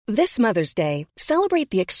This Mother's Day, celebrate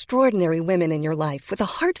the extraordinary women in your life with a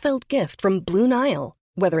heartfelt gift from Blue Nile.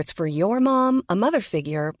 Whether it's for your mom, a mother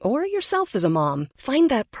figure, or yourself as a mom, find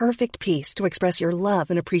that perfect piece to express your love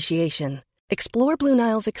and appreciation. Explore Blue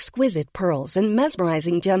Nile's exquisite pearls and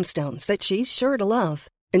mesmerizing gemstones that she's sure to love.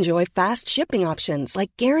 Enjoy fast shipping options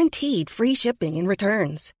like guaranteed free shipping and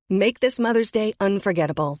returns. Make this Mother's Day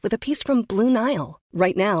unforgettable with a piece from Blue Nile.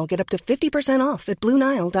 Right now, get up to 50% off at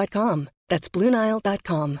BlueNile.com. That's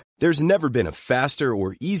BlueNile.com. There's never been a faster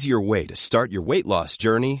or easier way to start your weight loss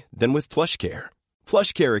journey than with PlushCare.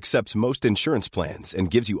 PlushCare accepts most insurance plans and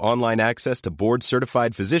gives you online access to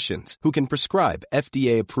board-certified physicians who can prescribe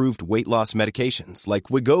FDA-approved weight loss medications like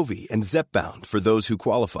Wegovy and Zepbound for those who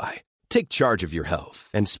qualify. Take charge of your health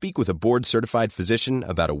and speak with a board-certified physician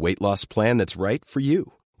about a weight loss plan that's right for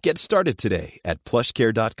you. Get started today at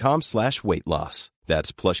plushcare.com/weight loss.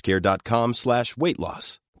 That's plushcare.com/weight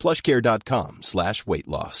loss. plushcare.com/weight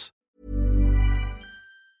loss.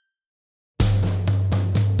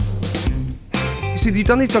 So you've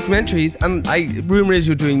done these documentaries, and rumor is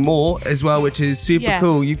you're doing more as well, which is super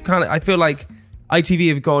cool. You've I feel like ITV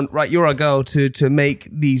have gone, right, you're our girl to make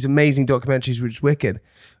these amazing documentaries, which is wicked.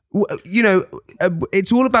 You know,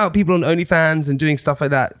 it's all about people on OnlyFans and doing stuff like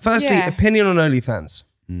that. Firstly, opinion on OnlyFans.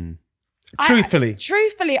 Truthfully,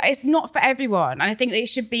 it's not for everyone, and I think that it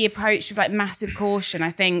should be approached with like massive caution.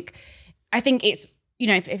 I think it's, you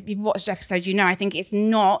know, if you've watched the episode, you know, I think it's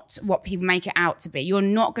not what people make it out to be. You're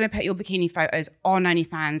not going to put your bikini photos on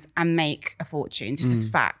OnlyFans and make a fortune, just as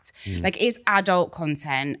fact. Like, it's adult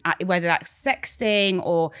content, whether that's sexting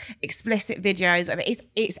or explicit videos, whatever.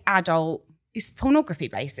 It's adult. It's pornography,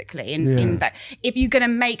 basically. In that, if you're going to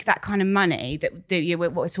make that kind of money that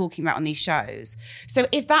what we're talking about on these shows. So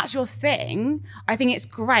if that's your thing, I think it's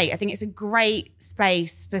great. I think it's a great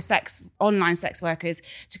space for online sex workers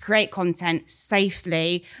to create content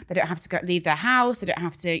safely. They don't have to leave their house. They don't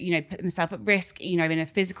have to, you know, put themselves at risk, you know, in a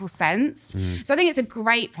physical sense. So I think it's a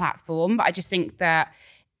great platform, but I just think that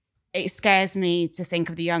it scares me to think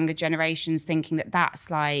of the younger generations thinking that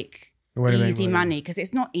that's like easy money, because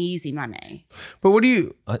it's not easy money. But what do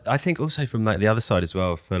you... I think also from like the other side as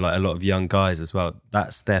well, for like a lot of young guys as well,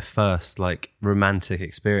 that's their first like romantic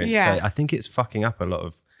experience. Yeah. So I think it's fucking up a lot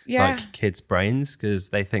of like kids' brains because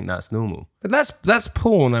they think that's normal. But that's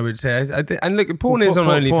porn, I would say. And look, porn is on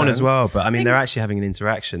OnlyFans. Porn as well, but I mean, they're actually having an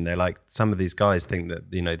interaction. They're like, some of these guys think that,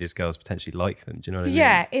 you know, these girls potentially like them. Do you know what I mean?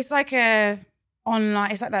 Yeah, it's like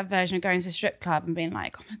it's like that version of going to a strip club and being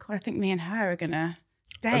like, oh my God, I think me and her are gonna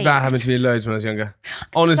date. That happened to me loads when I was younger.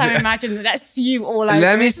 Honestly. So imagine that that's you all over.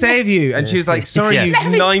 Let me save you. And she was like, sorry, you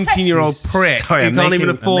 19-year-old prick. Sorry, you can't even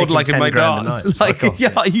afford like in my dance. Like,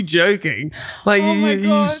 yeah, are you joking? Like,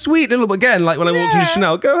 you sweet little, again, like when I walked into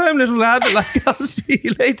Chanel, go home, little lad. Like, I'll see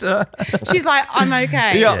you later. She's like, I'm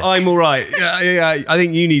okay. Yeah, I'm all right. Yeah, I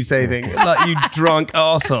think you need saving. Like, you drunk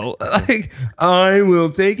arsehole. Like, I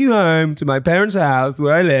will take you home to my parents' house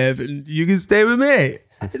where I live and you can stay with me.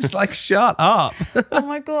 It's like, shut up. Oh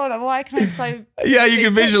my God, why can I so... Yeah, you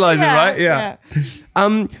can visualize it, right? Yeah.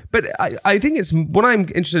 But I think it's, what I'm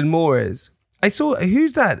interested in more is, I saw,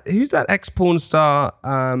 who's that ex-porn star?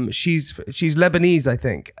 She's Lebanese, I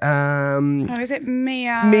think. Is it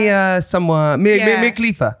Mia? Mia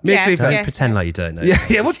Khalifa. Mia Khalifa. Yes. Pretend like you don't know.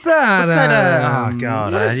 Yeah, what's that? Oh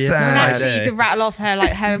God. What is that? Actually, you could rattle off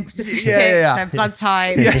her statistics, her blood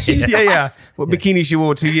type. Yeah. What bikini she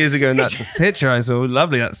wore 2 years ago in that picture I saw.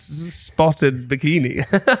 Lovely, that spotted bikini.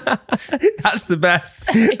 That's the best.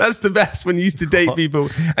 That's the best when you used to date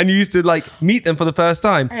people and you used to like meet them for the first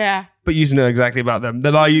time. Yeah. But you used to know exactly about them.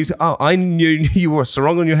 Then I knew you wore a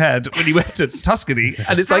sarong on your head when you went to Tuscany.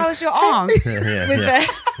 And it's like, how's your aunt with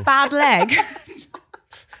the bad leg?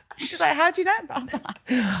 She's like, how do you know about that?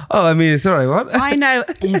 Oh, I mean, sorry, what? I know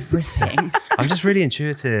everything. I'm just really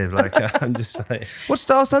intuitive. Like, I'm just like... What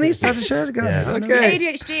star, Sonny? Started shows ago. Yeah. Okay.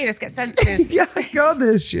 It's ADHD, let's get sensitive. Yeah, I got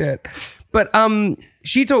this shit. But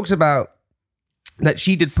she talks about that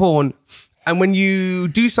she did porn. And when you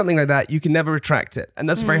do something like that, you can never retract it. And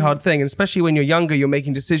that's a very hard thing. And especially when you're younger, you're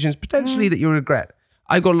making decisions potentially that you'll regret.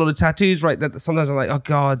 I've got a lot of tattoos, right? That sometimes I'm like, oh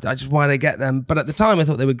God, why did I get them? But at the time, I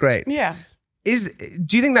thought they were great. Yeah. Do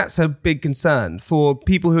you think that's a big concern for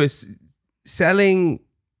people who are selling,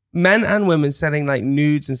 men and women selling like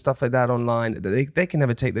nudes and stuff like that online? They can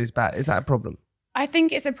never take those back. Is that a problem? I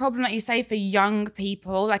think it's a problem, like you say, for young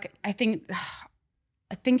people. Like, I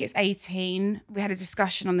think it's 18. We had a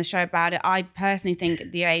discussion on the show about it. I personally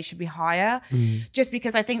think the age should be higher, just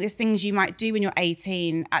because I think there's things you might do when you're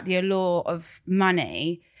 18 at the allure of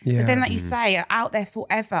money. Yeah. But then, like you say, are out there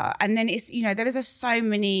forever. And then it's, you know, there is so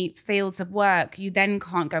many fields of work you then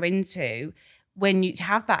can't go into when you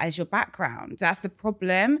have that as your background. That's the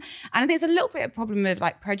problem. And I think it's a little bit of a problem with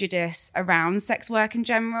like prejudice around sex work in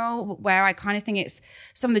general, where I kind of think it's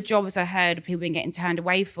some of the jobs I heard of people being getting turned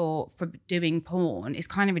away for doing porn is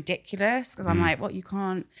kind of ridiculous, because I'm like, what, you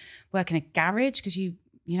can't work in a garage because you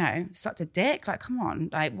know, sucked a dick? Like, come on,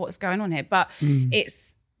 like what's going on here? But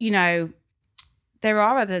it's, you know, there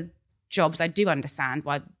are other jobs I do understand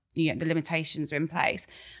why, you know, the limitations are in place.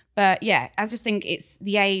 But yeah, I just think it's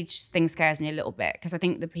the age thing scares me a little bit, because I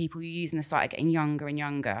think the people you use in the site are getting younger and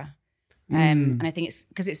younger. And I think it's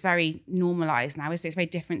because it's very normalized now. It's very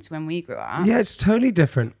different to when we grew up. Yeah, it's totally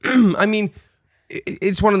different. I mean,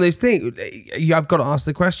 it's one of those things. I've got to ask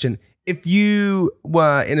the question. If you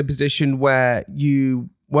were in a position where you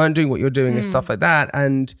weren't doing what you're doing and stuff like that,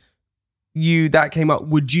 and that came up,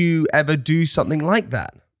 would you ever do something like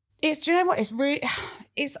that? Do you know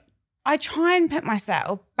what? I try and put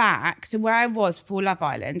myself back to where I was for Love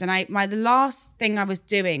Island. And the last thing I was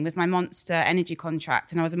doing was my Monster Energy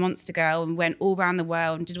contract. And I was a Monster girl and went all around the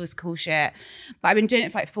world and did all this cool shit. But I've been doing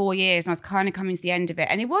it for like 4 years, and I was kind of coming to the end of it.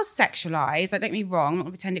 And it was sexualized. Like, don't get me wrong, I'm not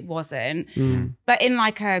going to pretend it wasn't. But in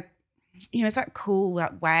like a, you know, it's like cool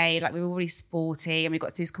that way. Like, we were really sporty and we got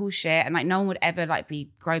to do this cool shit. And like, no one would ever like be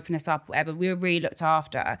groping us up or whatever. We were really looked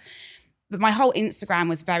after. But my whole Instagram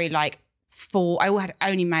was very like, I all had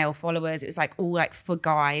only male followers. It was like all like for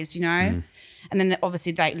guys, you know. And then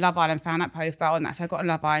obviously like Love Island found that profile, and that's how I got on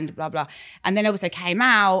Love Island, blah blah. And then obviously I came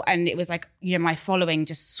out, and it was like, you know, my following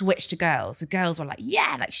just switched to girls. The girls were like,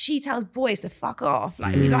 yeah, like she tells boys to fuck off,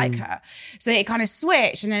 like we like her. So it kind of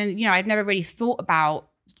switched, and then, you know, I'd never really thought about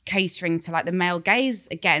catering to like the male gaze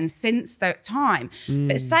again since that time.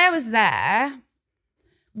 But say I was there,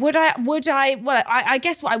 would I? Well, I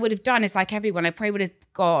guess what I would have done is like everyone, I probably would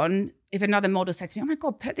have gone. If another model said to me, oh my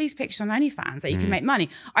God, put these pictures on OnlyFans that you can make money,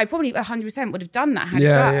 I probably 100% would have done that, had a go.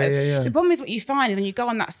 Yeah. The problem is what you find is when you go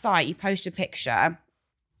on that site, you post a picture,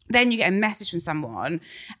 then you get a message from someone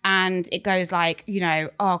and it goes like, you know,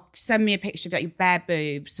 oh, send me a picture of like your bare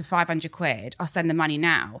boobs for 500 quid. I'll send the money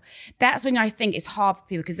now. That's when I think it's hard for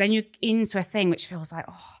people, because then you're into a thing which feels like,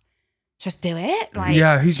 oh, just do it. Like,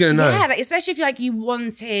 yeah, who's going to know? Yeah, like, especially if you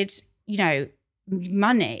wanted, you know,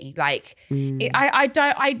 money, like I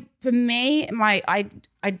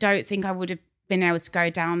don't think I would have been able to go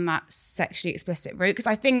down that sexually explicit route, because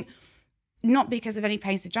I think, not because of any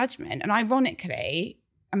pains of judgment, and ironically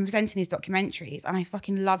I'm presenting these documentaries and I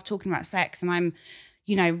fucking love talking about sex, and I'm,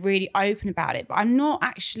 you know, really open about it, but I'm not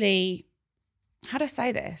actually, how do I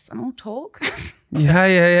say this? I'm all talk.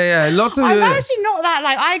 Yeah. Lots of. I'm actually not that,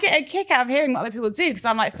 like, I get a kick out of hearing what other people do, because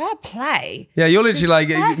I'm like, fair play. Yeah, you're literally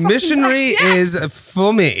like, missionary is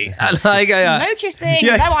for me. Like, no kissing,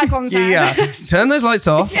 no eye contact. Yeah. Turn those lights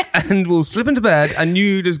off and we'll slip into bed and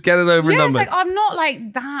you just get it over and done with. It's like, I'm not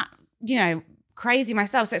like that, you know, crazy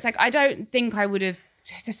myself. So it's like, I don't think I would have,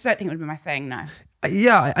 just don't think it would be my thing, no.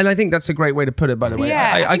 Yeah, and I think that's a great way to put it, by the way.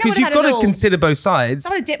 Yeah, because you've got to consider both sides. I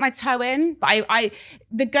want to dip my toe in, but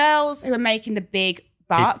the girls who are making the big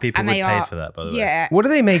bucks, people and would they pay for that, by the way. Yeah. What are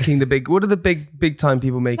they making? What are the big time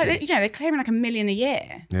people making? Like, you know, they're claiming like $1 million a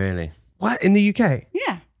year. Really? What, in the UK?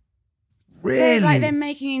 Yeah. Really? They're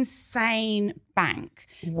making insane bank.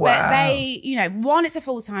 Wow. But they, you know, one, it's a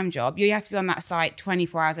full-time job. You have to be on that site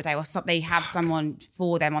 24 hours a day, or they have someone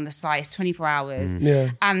for them on the site. It's 24 hours. Yeah.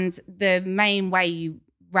 And the main way you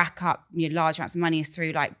rack up, you know, large amounts of money is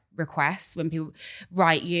through like requests, when people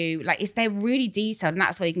write you, like, they're really detailed, and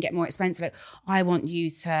that's where you can get more expensive. Like, I want you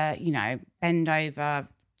to, you know, bend over,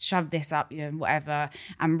 shove this up, you know, whatever,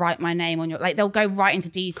 and write my name on your, like, they'll go right into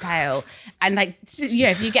detail. And like, you know,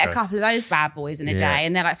 if you get a couple of those bad boys in a day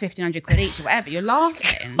and they're like 1,500 quid each or whatever, you're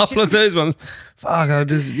laughing. A couple of those ones. Fuck, I'll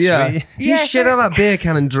just, You shit out that beer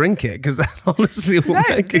can and drink it, because that honestly will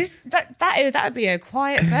make it. That would be a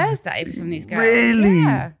quiet Thursday for some of these girls. Really?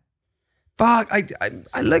 Yeah. Fuck,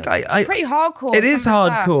 it's pretty hardcore. It is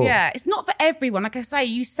hardcore. Yeah, it's not for everyone. Like I say,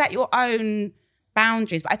 you set your own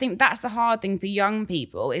boundaries, but I think that's the hard thing for young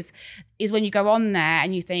people is when you go on there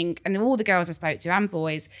and you think, and all the girls I spoke to and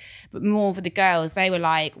boys, but more for the girls, they were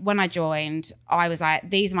like, when I joined, I was like,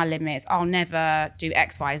 these are my limits. I'll never do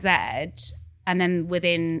X, Y, Z. And then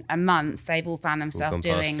within a month, they've all found themselves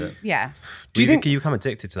doing, Do you think you become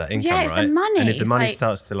addicted to that income? Yeah, it's right? the money. And if the It's money like,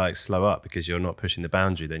 starts to like slow up because you're not pushing the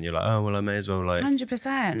boundary, then you're like, oh well, I may as well like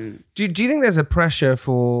 100%. Do you think there's a pressure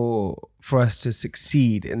for us to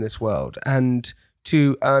succeed in this world and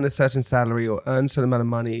to earn a certain salary or earn a certain amount of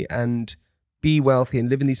money and be wealthy and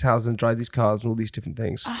live in these houses and drive these cars and all these different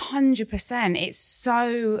things? 100%. It's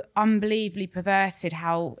so unbelievably perverted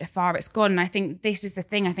how far it's gone. And I think this is the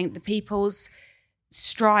thing. I think the people's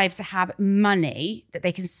strive to have money that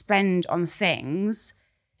they can spend on things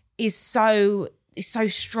is so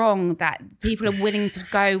strong that people are willing to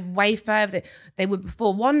go way further than they were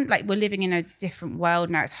before. One, like, we're living in a different world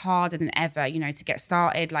now. It's harder than ever, you know, to get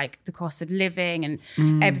started. Like, the cost of living and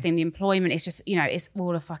everything, the employment, it's just, you know, it's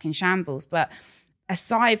all a fucking shambles. But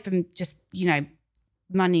aside from just, you know,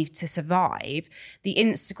 money to survive, the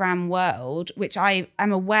Instagram world, which I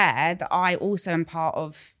am aware that I also am part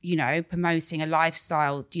of, you know, promoting a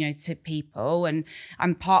lifestyle, you know, to people, and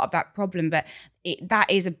I'm part of that problem, but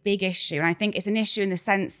that is a big issue. And I think it's an issue in the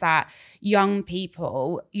sense that young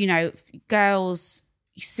people, you know, girls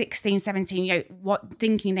 16, 17, you know,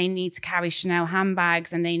 thinking they need to carry Chanel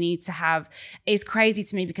handbags and they need to have, is crazy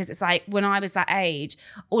to me, because it's like, when I was that age,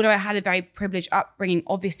 although I had a very privileged upbringing,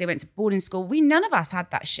 obviously I went to boarding school, none of us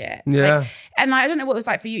had that shit. Yeah. Like, and I don't know what it was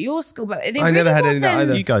like for you, your school, but it I really never had any of wasn't. that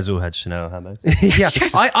either. You guys all had Chanel handbags. Yeah,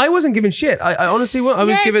 I wasn't given shit. I honestly, I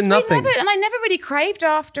was given nothing. And I never really craved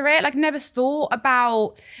after it. Like, never thought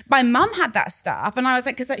about, my mum had that stuff. And I was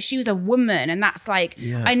like, because like, she was a woman, and that's like,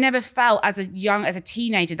 I never felt as a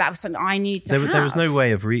teenager, that was something I need to have. There was no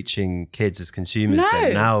way of reaching kids as consumers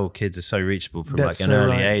then. Now kids are so reachable from That's like an so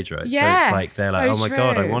early right. age, right? Yeah, so it's like, they're like, oh my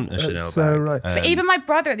God, I want a Chanel That's so bag. right. But even my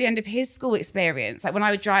brother, at the end of his school experience, like when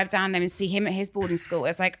I would drive down there and see him at his boarding school,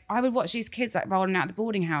 it's like, I would watch these kids like rolling out the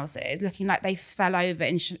boarding houses, looking like they fell over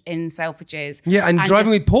in Selfridges. Yeah, and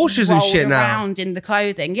driving just with Porsches and shit now. around in the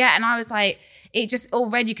clothing. Yeah, and I was like, it just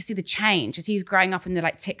already, you could see the change as he was growing up in the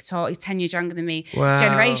like TikTok, he's 10 years younger than me,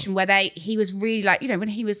 generation, where he was really like, you know, when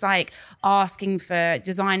he was like asking for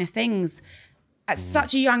designer things at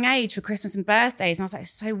such a young age for Christmas and birthdays. And I was like,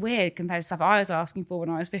 it's so weird compared to stuff I was asking for when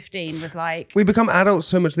I was 15, was like. We become adults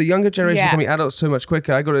so much, the younger generation becoming adults so much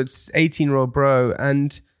quicker. I got an 18-year-old bro,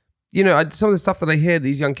 and you know, some of the stuff that I hear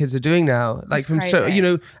these young kids are doing now, like you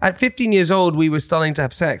know, at 15 years old, we were starting to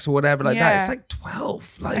have sex or whatever like that. It's like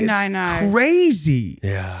 12. Like, I know. Crazy.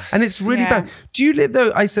 Yeah. And it's really bad. Do you live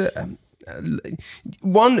though? I said,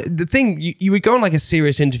 the thing, you would go on like a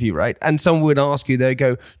serious interview, right? And someone would ask you, they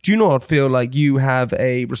go, do you not feel like you have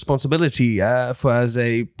a responsibility as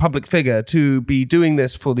a public figure to be doing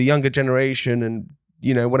this for the younger generation and,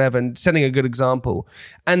 you know, whatever, and setting a good example?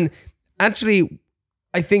 And actually,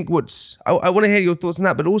 I think I want to hear your thoughts on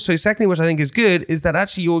that, but also secondly, which I think is good, is that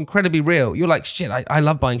actually you're incredibly real. You're like, shit, I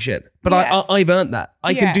love buying shit, but I've earned that.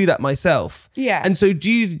 I can do that myself. Yeah. And so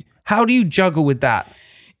how do you juggle with that?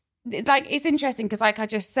 Like, it's interesting because like I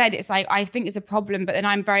just said, it's like, I think it's a problem, but then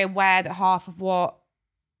I'm very aware that half of what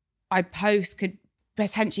I post could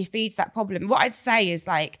potentially feed that problem. What I'd say is,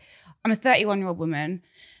 like, I'm a 31-year-old woman.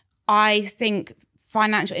 I think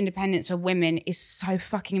financial independence for women is so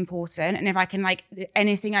fucking important. And if I can, like,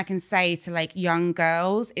 anything I can say to like young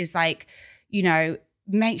girls is like, you know,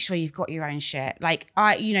 make sure you've got your own shit. Like,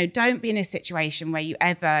 you know, don't be in a situation where you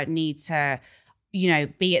ever need to, you know,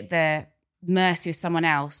 be at the mercy of someone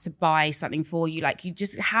else to buy something for you. Like, you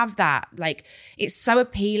just have that. Like, it's so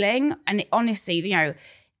appealing. And honestly, you know,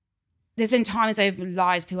 there's been times over the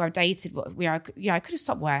lives people I've dated, I could have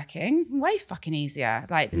stopped working. Way fucking easier,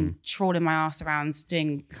 like, than trawling my ass around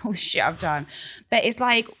doing all the shit I've done. But it's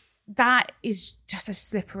like, that is just a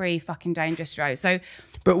slippery, fucking dangerous road. So,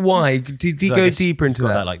 but why? Did you go deeper into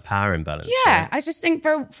that? Like power imbalance. Yeah, right? I just think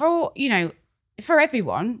for you know, for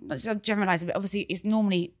everyone, let's generalize it, but obviously it's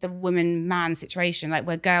normally the woman-man situation, like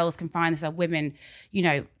where girls can find themselves, women, you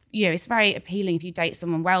know, it's very appealing if you date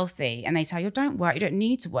someone wealthy and they tell you, don't work, you don't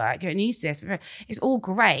need to work, you don't need to do this. It's all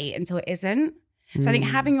great until it isn't. So I think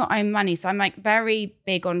having your own money, so I'm like very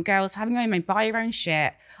big on girls having your own money, buy your own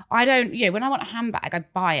shit. I don't, you know, when I want a handbag, I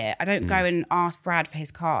buy it. I don't go and ask Brad for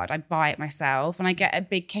his card. I buy it myself and I get a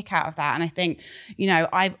big kick out of that. And I think, you know,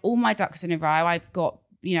 I've all my ducks in a row. I've got,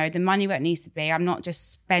 you know, the money where it needs to be. I'm not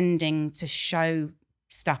just spending to show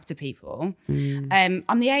stuff to people.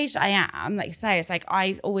 I'm the age that I am, like you say, it's like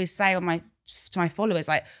I always say to my followers,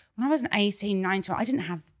 like, when I was 18, 19, I didn't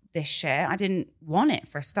have this shit. I didn't want it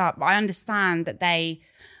for a start, but I understand that they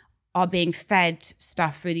are being fed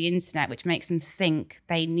stuff through the internet, which makes them think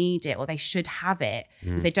they need it or they should have it.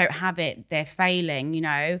 If they don't have it, they're failing, you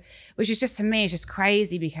know, which is just, to me, it's just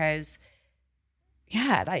crazy because,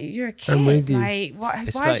 yeah, like, you're a kid. I'm with you. Like,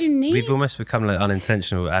 why do you need? We've almost become like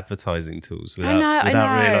unintentional advertising tools without I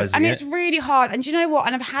know. realizing and it. it's really hard. And do you know what?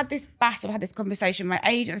 And I've had this battle, I've had this conversation, my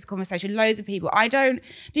age of this conversation, loads of people. If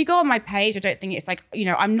you go on my page, I don't think it's like, you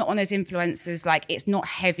know, I'm not one of those influencers, like, it's not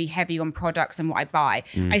heavy on products and what I buy.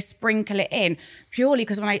 I sprinkle it in purely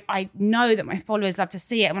because when I know that my followers love to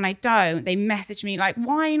see it. And when I don't, they message me like,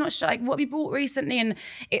 why are you not like, what have you bought recently? And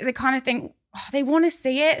it's the kind of thing, they want to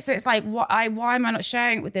see it. So it's like, why am I not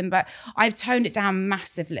sharing it with them? But I've toned it down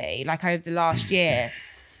massively, like over the last year.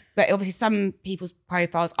 But obviously some people's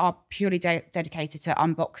profiles are purely dedicated to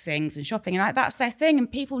unboxings and shopping. And that's their thing. And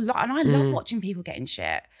I love watching people getting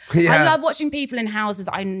shit. Yeah. I love watching people in houses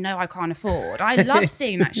that I know I can't afford. I love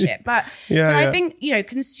seeing that shit. But I think,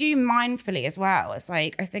 consume mindfully as well. It's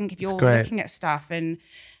like, I think if you're looking at stuff, and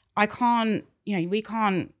we can't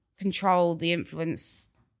control the influence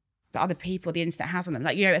that other people, the internet has on them.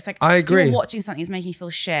 Like, it's like, I agree. If you're watching something that's making you feel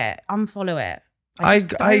shit, unfollow it.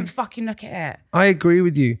 Don't fucking look at it. I agree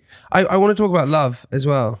with you. I want to talk about love as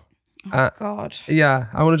well. Oh, God. Yeah,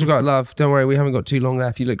 I want to talk about love. Don't worry, we haven't got too long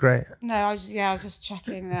left. You look great. No, I was just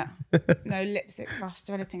checking that no lipstick rust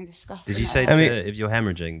or anything disgusting. Did you say if you're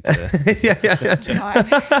hemorrhaging?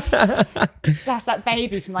 That's that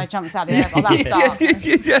baby from I jumped out the air. Oh, that's dark.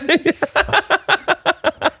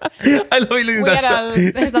 I love you looking at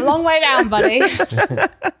that. There's a long way down, buddy.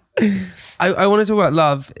 I want to talk about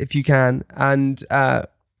love, if you can. And here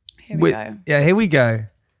we go. Yeah, here we go.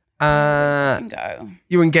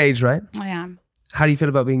 You're engaged, right? I am. How do you feel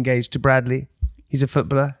about being engaged to Bradley? He's a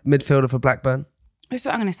footballer, midfielder for Blackburn. This is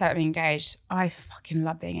what I'm going to say about being engaged. I fucking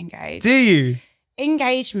love being engaged. Do you?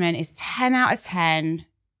 Engagement is 10 out of 10.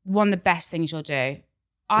 One of the best things you'll do.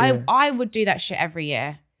 I would do that shit every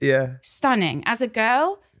year. Yeah. Stunning. As a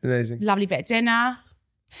girl, amazing. Lovely bit of dinner,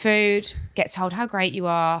 food, get told how great you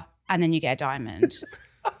are, and then you get a diamond.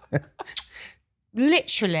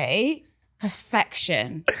 Literally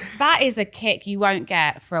perfection. That is a kick you won't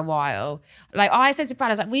get for a while. Like I said to Brad,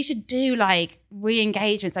 I was like, we should do like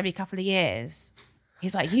re-engagements every couple of years.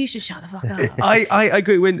 He's like, you should shut the fuck up. I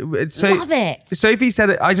agree. Love it. Sophie said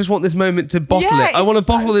it. I just want this moment to bottle it. I want to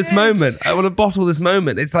bottle this moment. I want to bottle this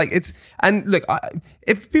moment. It's like and look,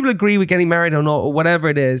 if people agree with getting married or not or whatever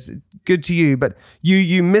it is, good to you. But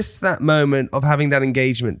you miss that moment of having that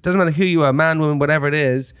engagement. Doesn't matter who you are, man, woman, whatever it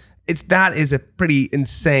is. That is a pretty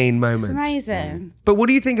insane moment. It's amazing. But what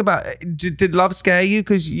do you think about? Did love scare you?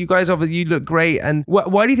 Because you guys you look great. And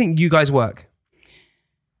why do you think you guys work?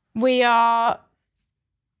 We are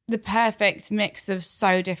the perfect mix of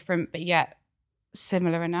so different but yet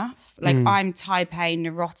similar enough. Like I'm type A,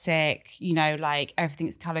 neurotic, like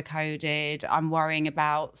everything's color coded. I'm worrying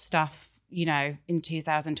about stuff, in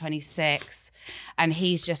 2026, and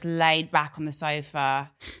he's just laid back on the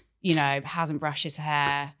sofa, hasn't brushed his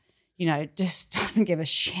hair, just doesn't give a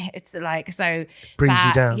shit. It's like, so brings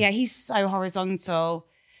you down. Yeah, he's so horizontal.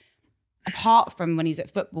 Apart from when he's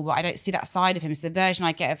at football, but I don't see that side of him. So the version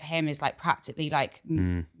I get of him is like practically like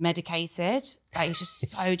medicated. Like he's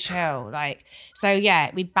just so chill. Like, so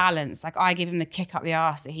yeah, we balance. Like I give him the kick up the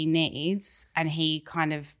arse that he needs, and he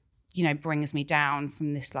kind of, brings me down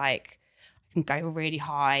from this like, I can go really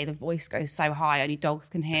high. The voice goes so high, only dogs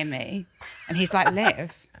can hear me. And he's like,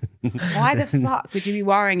 Liv, why the fuck would you be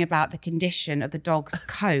worrying about the condition of the dog's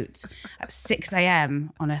coat at 6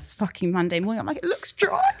 a.m. on a fucking Monday morning? I'm like, it looks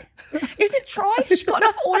dry. Is it dry? Has she got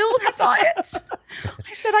enough oil in her diet?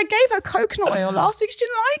 I said, I gave her coconut oil last week. She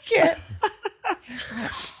didn't like it. He's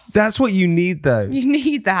like, that's what you need though. You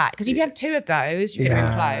need that. Because if you have two of those, you're going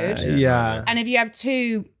to implode. Yeah. And if you have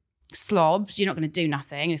two slobs, you're not going to do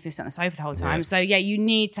nothing. You're just going to sit on the sofa the whole time. Yeah. So yeah, you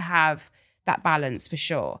need to have that balance for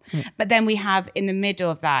sure. But then we have in the middle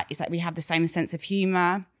of that, it's like we have the same sense of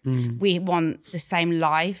humor. We want the same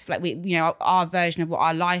life. Like we, our version of what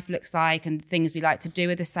our life looks like and the things we like to do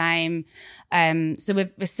are the same. So we're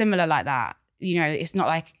similar like that. It's not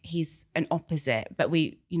like he's an opposite, but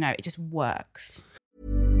it just works.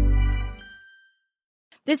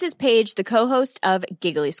 This is Paige, the co-host of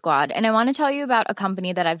Giggly Squad, and I want to tell you about a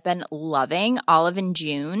company that I've been loving, Olive &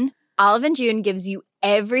 June. Olive & June gives you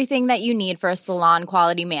everything that you need for a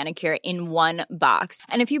salon-quality manicure in one box.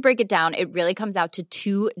 And if you break it down, it really comes out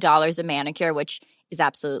to $2 a manicure, which is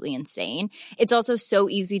absolutely insane. It's also so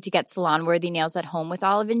easy to get salon-worthy nails at home with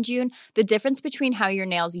Olive & June. The difference between how your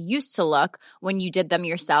nails used to look when you did them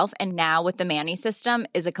yourself and now with the Mani system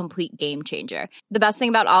is a complete game changer. The best thing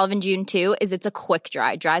about Olive & June, too, is it's a quick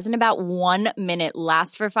dry. Dries in about 1 minute,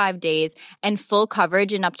 lasts for 5 days, and full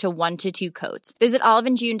coverage in up to 1 to 2 coats. Visit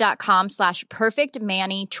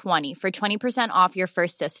oliveandjune.com/perfectmani20 for 20% off your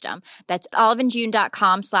first system. That's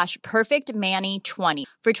oliveandjune.com/perfectmani20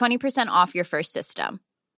 for 20% off your first system.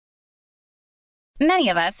 Many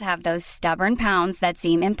of us have those stubborn pounds that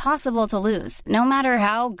seem impossible to lose, no matter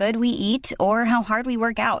how good we eat or how hard we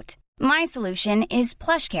work out. My solution is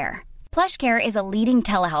PlushCare. PlushCare is a leading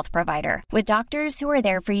telehealth provider with doctors who are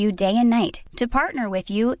there for you day and night to partner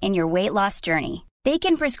with you in your weight loss journey. They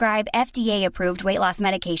can prescribe FDA-approved weight loss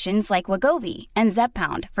medications like Wegovy and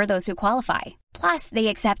Zepbound for those who qualify. Plus, they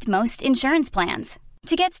accept most insurance plans.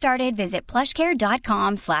 To get started, visit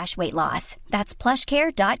plushcare.com/weightloss. That's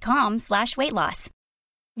plushcare.com/weightloss.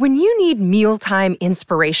 When you need mealtime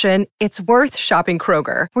inspiration, it's worth shopping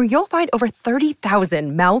Kroger, where you'll find over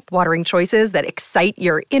 30,000 mouth-watering choices that excite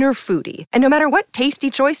your inner foodie. And no matter what tasty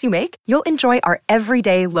choice you make, you'll enjoy our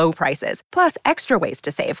everyday low prices, plus extra ways to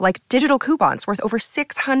save, like digital coupons worth over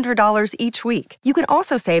 $600 each week. You can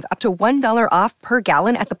also save up to $1 off per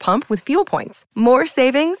gallon at the pump with fuel points. More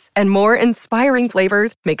savings and more inspiring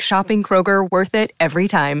flavors make shopping Kroger worth it every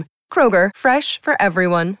time. Kroger, fresh for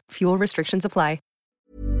everyone. Fuel restrictions apply.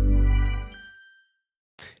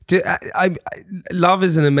 Love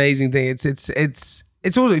is an amazing thing. It's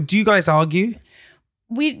also. Do you guys argue?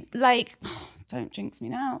 We don't jinx me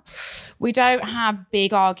now. We don't have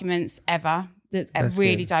big arguments ever. That's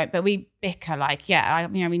really good. Don't. But we bicker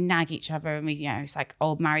we nag each other and it's like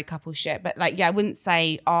old married couple shit. But I wouldn't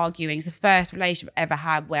say arguing. It's the first relationship I've ever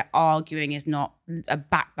had where arguing is not a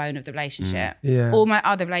backbone of the relationship. Yeah. All my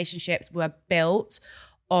other relationships were built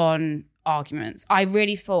on arguments. I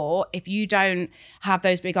really thought if you don't have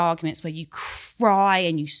those big arguments where you cry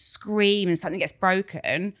and you scream and something gets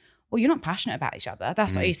broken, well, you're not passionate about each other.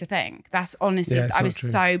 That's what I used to think. That's honestly, I was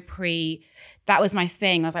so that was my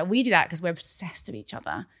thing. I was like, we do that because we're obsessed with each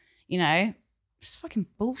other. It's fucking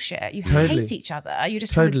bullshit. You hate each other. You're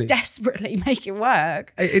just trying to desperately make it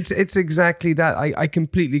work. It's exactly that. I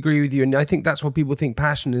completely agree with you. And I think that's what people think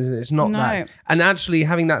passion is. And it's not that. And actually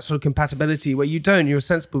having that sort of compatibility where you're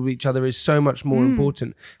sensible with each other is so much more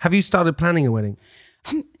important. Have you started planning a wedding?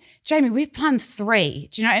 Jamie, we've planned 3.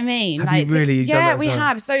 Do you know what I mean? Have you really done that? Yeah, we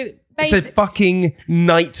have. So it's a fucking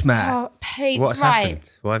nightmare. Oh, Pete, what's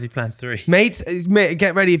happened? Why have you planned 3? Mate,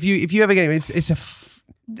 get ready. If you ever get it, it's a...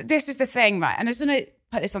 This is the thing, right? And I just want to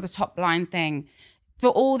put this on the top line thing. For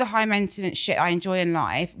all the high maintenance shit I enjoy in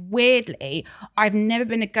life, weirdly, I've never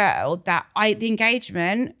been a girl that the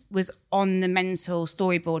engagement was on the mental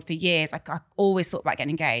storyboard for years. I always thought about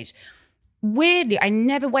getting engaged. Weirdly, I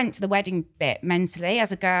never went to the wedding bit mentally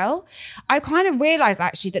as a girl. I kind of realized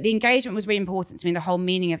actually that the engagement was really important to me, the whole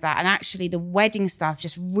meaning of that. And actually the wedding stuff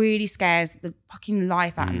just really scares the fucking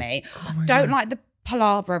life out of me. Don't like the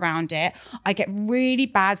palaver around it. I get really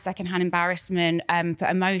bad secondhand embarrassment for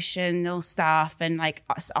emotional stuff and I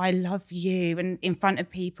love you and in front of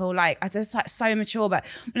people. I just so mature. But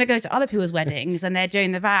when I go to other people's weddings and they're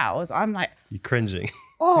doing the vows, I'm like, you're cringing.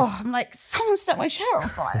 I'm like, someone set my chair on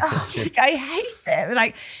fire. I hate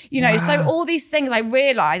it. So all these things I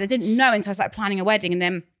realized I didn't know until I started planning a wedding. And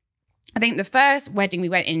then I think the first wedding we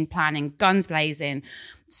went in planning, guns blazing,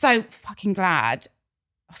 so fucking glad.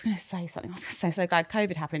 I was going to say something. I was going to say, so glad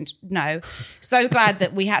COVID happened. No. So glad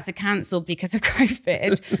that we had to cancel because of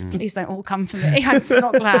COVID. Please don't all come for me. I'm just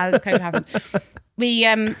not glad COVID happened.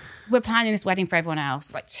 We're planning this wedding for everyone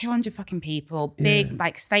else. 200 fucking people. Big,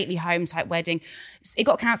 stately home type wedding. It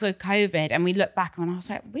got cancelled with COVID and we looked back and I was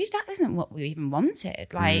like, that isn't what we even wanted.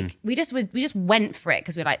 We just went for it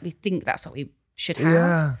because we think that's what we should have.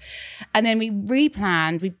 Yeah. And then we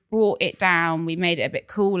replanned, we brought it down, we made it a bit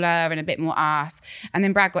cooler and a bit more us. And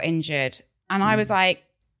then Brad got injured. And I was like,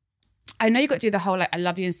 I know you've got to do the whole I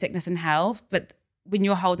love you in sickness and health, but when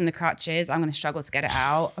you're holding the crutches, I'm going to struggle to get it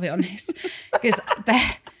out, I'll be honest. Because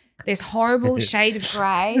this horrible shade of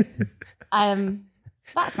grey.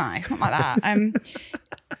 That's nice, not like that.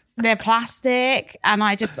 They're plastic. And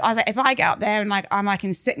I was like, if I get up there and I'm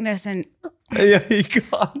in sickness and yeah, you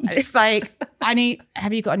can't. It's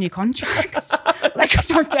have you got a new contract? I'm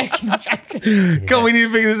joking. Come on, we need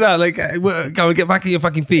to figure this out. Go and get back on your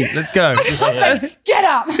fucking feet. Let's go. Get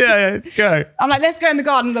up. Yeah, let's go. I'm like, let's go in the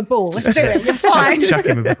garden with a ball. Let's do it. You're fine. Chuck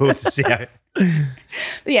him a ball to see how.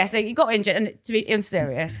 But yeah, so he got injured, and to be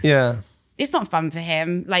serious, it's not fun for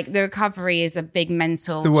him. The recovery is a big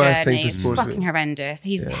mental journey. It's fucking horrendous.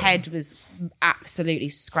 His head was absolutely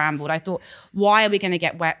scrambled. I thought, why are we going to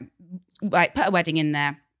get put a wedding in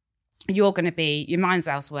there? You're going to be, your mind's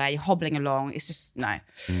elsewhere, you're hobbling along. It's just, no,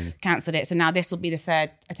 cancelled it. So now this will be the 3rd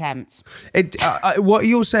attempt. What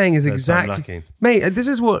you're saying is exactly, mate, this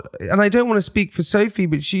is what, and I don't want to speak for Sophie,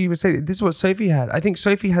 but she would say this is what Sophie had. I think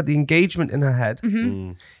Sophie had the engagement in her head.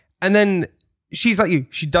 And then she's like you.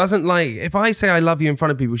 She doesn't if I say I love you in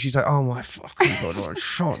front of people, she's like, oh my fucking God,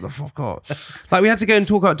 shut the fuck up. We had to go and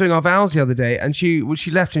talk about doing our vows the other day, and she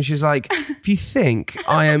left and she's like, if you think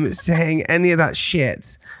I am saying any of that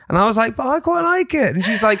shit, and I was like, but I quite like it. And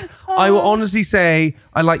she's like, I will honestly say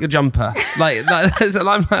I like your jumper. And I'm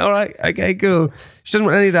like, all right, okay, cool. She doesn't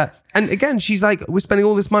want any of that. And again, she's like, we're spending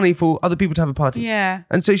all this money for other people to have a party. Yeah.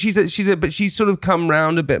 And so but she's sort of come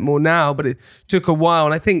round a bit more now, but it took a while.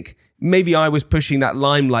 And I think maybe I was pushing that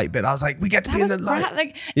limelight bit. I was like, we get to be in the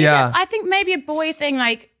light. I think maybe a boy thing,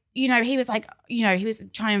 like, you know, he was like, you know, he was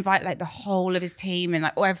trying to invite like the whole of his team and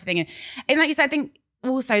like everything. And like you said, I think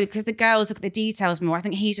also because the girls look at the details more, I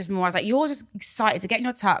think he's just more, I was like, you're just excited to get in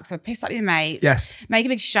your tux, so piss up your mates, yes, make a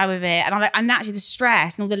big show of it. And I'm like, and naturally the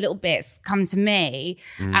stress and all the little bits come to me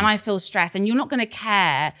and I feel stressed. And you're not going to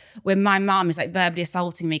care when my mum is like verbally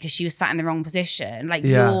assaulting me because she was sat in the wrong position. Like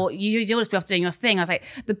you'll just be off doing your thing. I was like,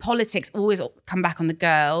 the politics always come back on the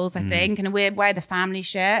girls, I think, in a weird way, the family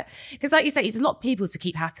shit. Because like you said, it's a lot of people to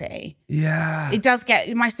keep happy. Yeah. It does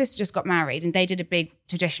get, my sister just got married and they did a big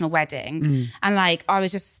traditional wedding. And like, I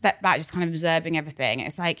was just stepped back, just kind of observing everything.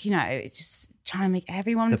 It's like, you know, it's just trying to make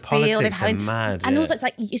everyone feel they've had, mad, and also it's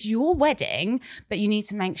like it's your wedding, but you need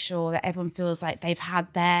to make sure that everyone feels like they've had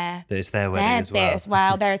their wedding as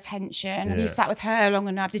well, their attention. Have you sat with her long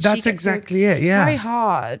enough? That's exactly it. Yeah, it's very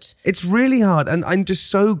hard. It's really hard, and I'm just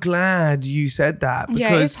so glad you said that. Because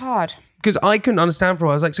yeah, it's hard. Because I couldn't understand for a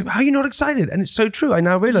while. I was like, so how are you not excited? And it's so true. I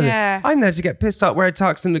now realize it. I'm there to get pissed up, wear a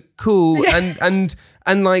tux and look cool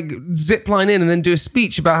and like zip line in and then do a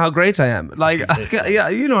speech about how great I am. Like, yeah,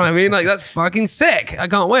 you know what I mean? Like, that's fucking sick. I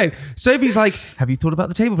can't wait. Sophie's like, have you thought about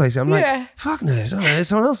the table placing? I'm like, fuck no,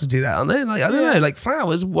 someone else to do that, aren't they? Like, I don't know, like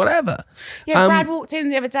flowers, whatever. Yeah, Brad walked in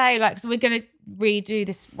the other day, like, so we're going to redo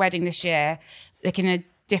this wedding this year, like in a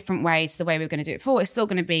different way to the way we were going to do it before. It's still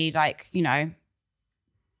going to be like, you know,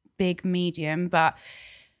 big, medium, but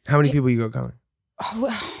how many people you got going?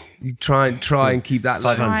 You try and keep that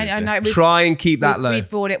low. I know. Try and keep that low. We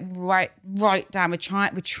brought it right down. We're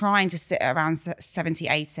trying to sit at around 70,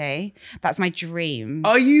 80. That's my dream.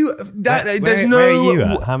 Are you? Where are you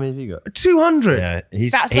at? How many have you got? 200. Yeah,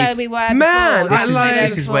 that's where we were. Man,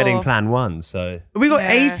 this is wedding plan 1. So we got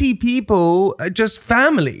 80 people, just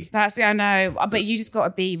family. I know, but you just got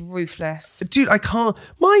to be ruthless, dude. I can't.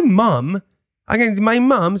 My mum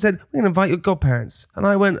said, we're going to invite your godparents. And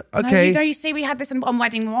I went, okay. No, you see, we had this on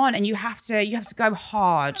Wedding 1 and you have to go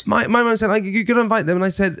hard. My mum said, you're going to invite them.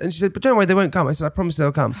 And she said, but don't worry, they won't come. I said, I promise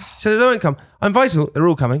they'll come. She said, they won't come. I invited them. They're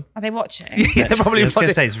all coming. Are they watching? Yeah, they're probably watching. I was going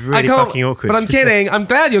to say, it's really fucking awkward. But I'm kidding. I'm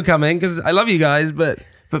glad you're coming because I love you guys, but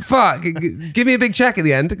fuck, give me a big check at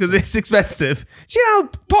the end because it's expensive. Do you know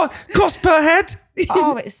how cost per head? I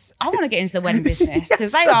want to get into the wedding business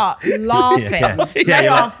because they are laughing. They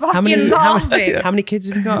are fucking laughing. How many kids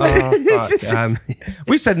have you got? Oh, fuck.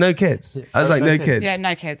 We said no kids. I was like, no kids. Yeah,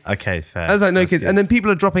 no kids. Okay, fair. I was like, no kids. Good. And then people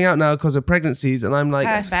are dropping out now because of pregnancies, and I'm like,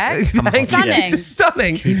 perfect.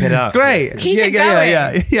 Stunning. Keep it up. Great. Keep it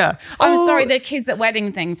going. Yeah. I'm sorry, the kids at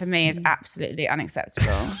wedding thing for me is absolutely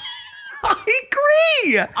unacceptable. I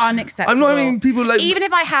agree. Unacceptable. I'm not having people like... Even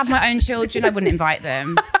if I have my own children, I wouldn't invite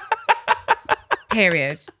them.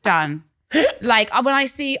 Period. Done. Like when I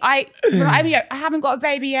see, I haven't got a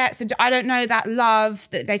baby yet, so I don't know that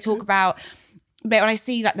love that they talk about. But when I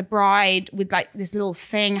see like the bride with like this little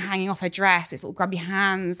thing hanging off her dress, its little grubby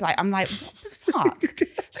hands, like I'm like, what the fuck?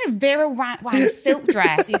 Like a Vera Wang silk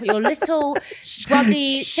dress. You put your little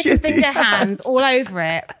grubby chicken finger hands all over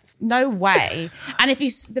it. No way. And if you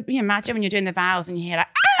imagine when you're doing the vows and you hear like,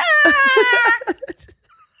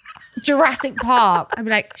 Jurassic Park, I'd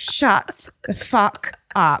be like, shut the fuck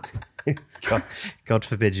up. God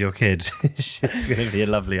forbid your kid. It's going to be a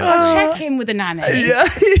lovely I'll check in with the nanny. Yeah.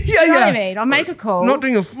 You know what I mean? I'll make a call. Not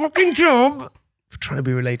doing a fucking job. I'm trying to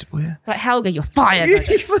be relatable here. Like, Helga, you're fired.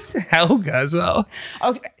 Helga as well.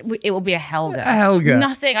 Okay, it will be a Helga. A Helga.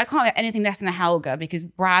 Nothing. I can't get anything less than a Helga because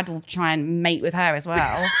Brad will try and mate with her as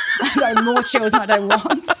well. I know more children I don't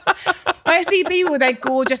want. When I see people with their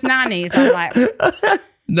gorgeous nannies, I'm like,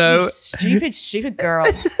 no. Stupid girl.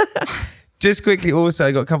 Just quickly, also,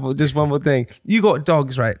 I got just one more thing. You got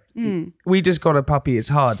dogs, right? We just got a puppy. It's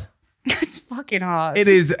hard. It's fucking hard. It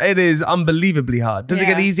is unbelievably hard. Does it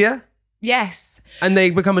get easier? Yes. And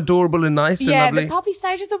they become adorable and nice and lovely? Yeah, the puppy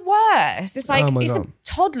stage is the worst. It's like, it's a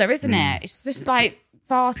toddler, isn't it? It's just like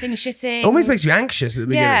farting, shitting. It almost makes you anxious at the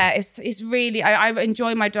beginning. Yeah, it's really, I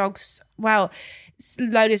enjoy my dogs. Well,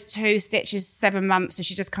 Lola's 2, Stitch is 7 months, so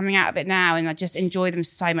she's just coming out of it now, and I just enjoy them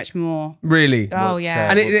so much more. Really? Oh,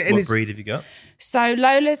 yeah. What breed have you got? So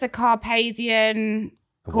Lola's a Carpathian,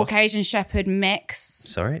 Caucasian Shepherd mix.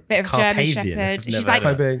 Sorry? Bit of German Shepherd. She's like,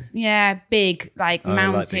 big. Yeah, big, like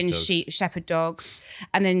mountain like sheep shepherd dogs.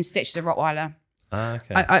 And then Stitch is a Rottweiler.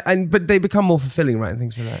 Okay. But they become more fulfilling, right? And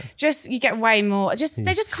things like that. Just, you get way more,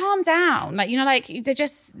 they just calm down. Like, you know, like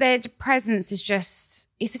their presence is just,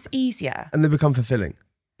 it's just easier. And they become fulfilling.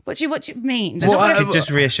 What do you mean? Just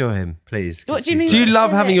reassure him, please. What do you mean? Do you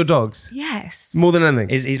love having your dogs? Yes. More than anything?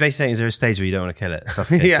 He's basically saying, is there a stage where you don't want to kill it?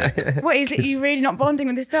 Suffocate it? What is it? You really not bonding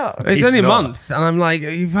with this dog? It's He's only a not. month, and I'm like, are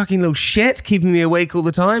you fucking little shit keeping me awake all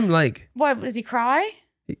the time? Like, Why does he cry?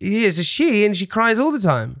 he is a she, and she cries all the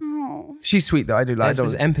time. Oh. She's sweet though. I do like.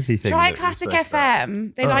 There's this empathy thing. Try that we Classic spoke about.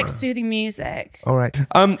 FM. They like soothing music. All right.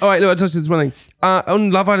 All right. Look, I'll touch this one thing.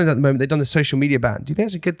 On Love Island at the moment, they've done the social media ban. Do you think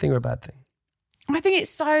that's a good thing or a bad thing? I think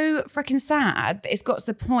it's so freaking sad that it's got to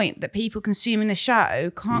the point that people consuming the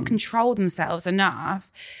show can't control themselves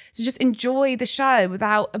enough to just enjoy the show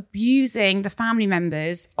without abusing the family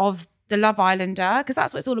members of the Love Islander, because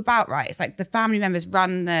that's what it's all about, right? It's like the family members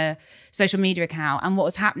run the social media account, and what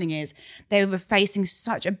was happening is they were facing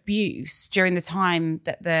such abuse during the time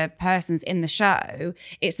that the person's in the show.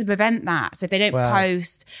 It's to prevent that. So if they don't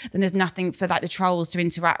post, then there's nothing for like the trolls to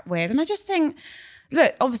interact with. And I just think,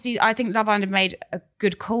 look, obviously, I think Love Island made a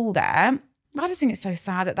good call there. I just think it's so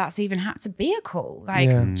sad that that's even had to be a call. Like,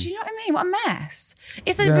 do you know what I mean? What a mess.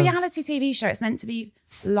 It's a reality TV show. It's meant to be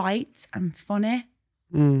light and funny.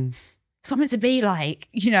 Something to be like,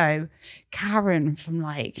 you know, Karen from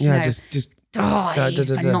like, you know, just die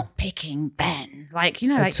for not picking Ben. Like, you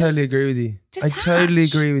know, I like totally agree with you. I totally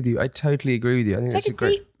agree with you. I think that's take a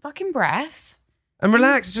deep fucking breath. And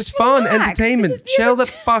relax. It's just fun, entertainment. Chill the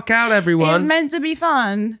fuck out, everyone. It's meant to be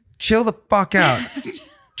fun. Chill the fuck out.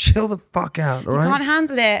 Chill the fuck out, all right? You can't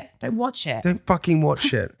handle it. Don't watch it. Don't fucking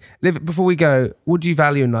watch it. Liv, before we go, what do you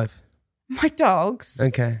value in life? My dogs.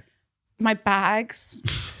 Okay. My bags.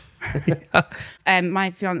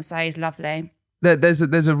 My fiance is lovely. There's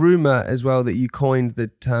a rumor as well that you coined the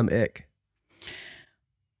term ick.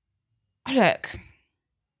 Look,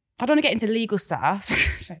 I don't want to get into legal stuff.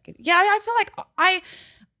 Yeah, I feel like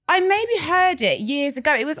I maybe heard it years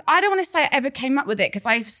ago. I don't want to say I ever came up with it because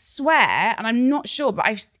I swear, and I'm not sure,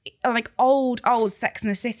 but like old Sex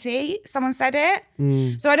and the City, someone said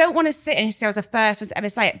it. So I don't want to sit and say I was the first one to ever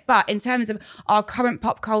say it. But in terms of our current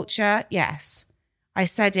pop culture, yes. I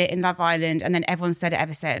said it in Love Island, and then everyone said it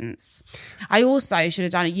ever since. I also should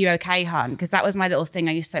have done a "You okay, hun?" because that was my little thing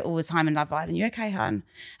I used to say all the time in Love Island. "You okay, hun?"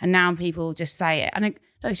 And now people just say it, and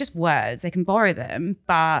it's just words. They can borrow them,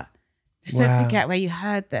 but just don't forget where you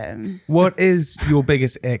heard them. What is your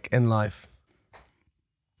biggest ick in life?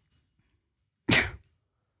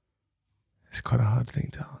 It's quite a hard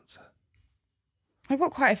thing to answer. I've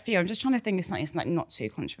got quite a few. I'm just trying to think of something that's like not too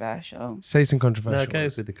controversial. Say some controversial. No, go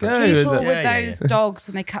with the People controversial. with those dogs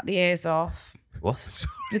and they cut the ears off. What?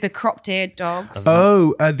 With the cropped-eared dogs.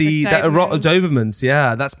 Oh, the Dobermans. Dobermans.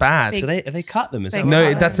 Yeah, that's bad. So they cut them? Is that Big-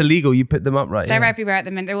 No, cut that's them. illegal. You put them up, right? They're yeah. everywhere at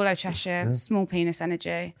the minute. They're all over Cheshire. Small penis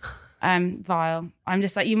energy. Vile. I'm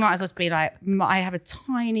just like, you might as well be like, I have a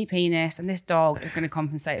tiny penis and this dog is going to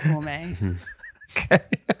compensate for me. Okay.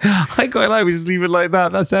 I quite like we just leave it like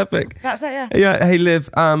that. That's epic. That's it, yeah. Yeah. Hey, Liv,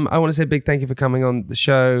 I want to say a big thank you for coming on the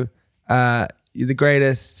show. You're the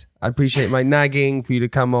greatest. I appreciate my nagging for you to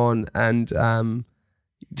come on and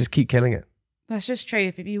just keep killing it. That's just true.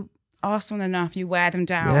 If you ask someone enough, you wear them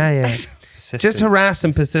down. Yeah. Just harass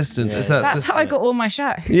and persistent. Yeah. That's how I got all my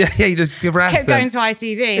shows. Yeah, you just harass Kept them. going to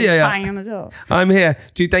ITV, Yeah. banging on the door. I'm here.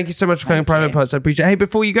 Dude, thank you so much for coming Thank Private you. Parts. I appreciate it. Hey,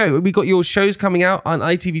 before you go, we got your shows coming out on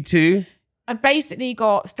ITV2. I basically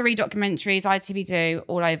got 3 documentaries, ITV2,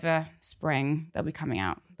 all over spring. They'll be coming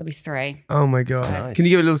out. There'll be 3. Oh my God. Nice. Can you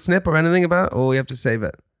give a little snip or anything about it? Or we have to save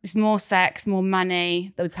it? It's more sex, more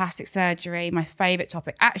money. There'll be plastic surgery, my favourite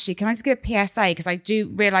topic. Actually, can I just give a PSA? Because I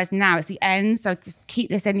do realise now it's the end, so just keep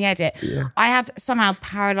this in the edit. Yeah. I have somehow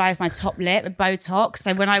paralysed my top lip with Botox.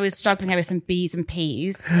 So when I was struggling here with some B's and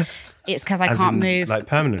P's, it's because I As can't in, move. like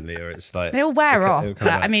permanently, or it's like They all wear off. it'll come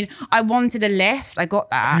But, back. I mean, I wanted a lift. I got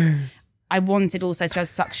that. I wanted also to have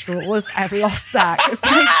suck straws. I've lost that. It's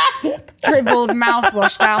like dribbled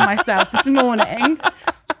mouthwash down myself this morning.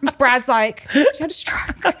 Brad's like, "She had a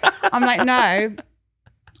stroke." I'm like, no,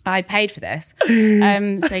 I paid for this.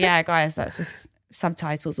 So yeah, guys, that's just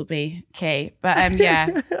subtitles will be key. But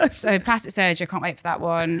yeah, so plastic surgery, I can't wait for that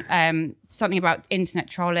one. Something about internet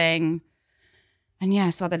trolling. And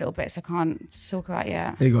yeah, so other little bits I can't talk about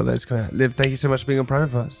yet. There you go. Let's come out. Liv, thank you so much for being on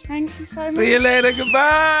Private Parts. Thank you so much. See you later.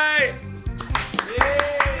 Goodbye.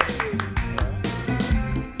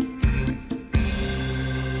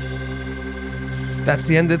 That's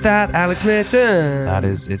the end of that, Alex Merton. That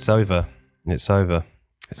is, it's over. It's over.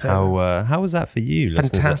 It's How was that for you?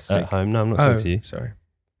 listeners Fantastic. At home? No, I'm not talking to you. Sorry.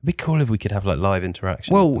 be cool if we could have like live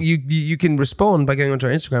interaction. Well, you can respond by going onto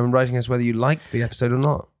our Instagram and writing us whether you liked the episode or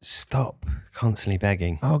not. Stop constantly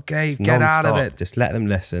begging. Okay, It's get out of non-stop. it. Just let them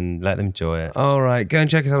listen, let them enjoy it. All right, go and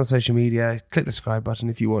check us out on social media. Click the subscribe button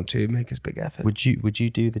if you want to. Make us a big effort. Would you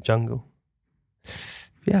do the jungle?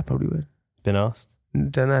 Yeah, probably would. Been asked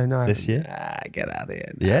Don't know. No, this year? Get out of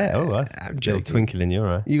here. Yeah. Oh, right. I'm Little joking. twinkle in your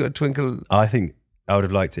eye. You got a twinkle. I think I would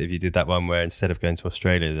have liked it if you did that one where instead of going to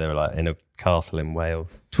Australia, they were like in a castle in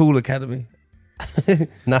Wales. Tool Academy.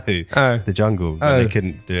 No, Oh. the jungle. But Oh. they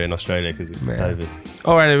couldn't do it in Australia because of Man. COVID.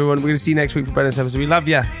 All right, everyone. We're going to see you next week for bonus episode. We love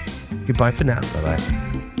you. Goodbye for now. Bye bye.